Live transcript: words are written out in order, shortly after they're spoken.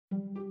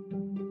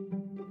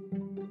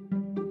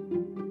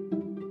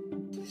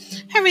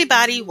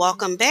everybody,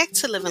 welcome back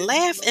to Live and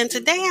Laugh, and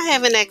today I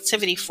have an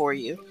activity for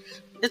you.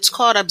 It's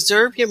called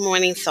Observe Your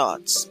Morning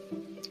Thoughts.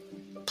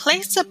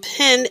 Place a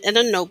pen and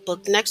a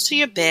notebook next to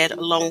your bed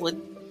along with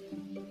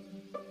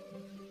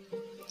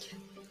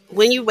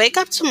when you wake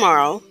up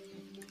tomorrow,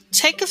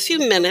 take a few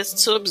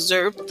minutes to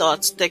observe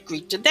thoughts that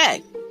greet the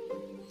day.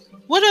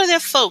 What are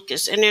their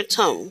focus and their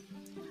tone?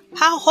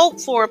 How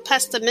hopeful or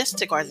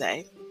pessimistic are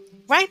they?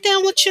 Write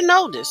down what you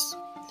notice.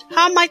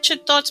 How might your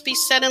thoughts be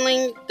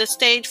settling the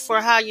stage for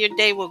how your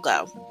day will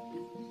go?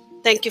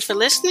 Thank you for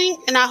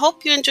listening, and I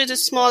hope you enjoyed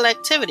this small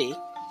activity.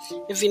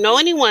 If you know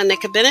anyone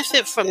that could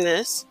benefit from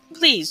this,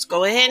 please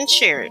go ahead and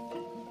share it.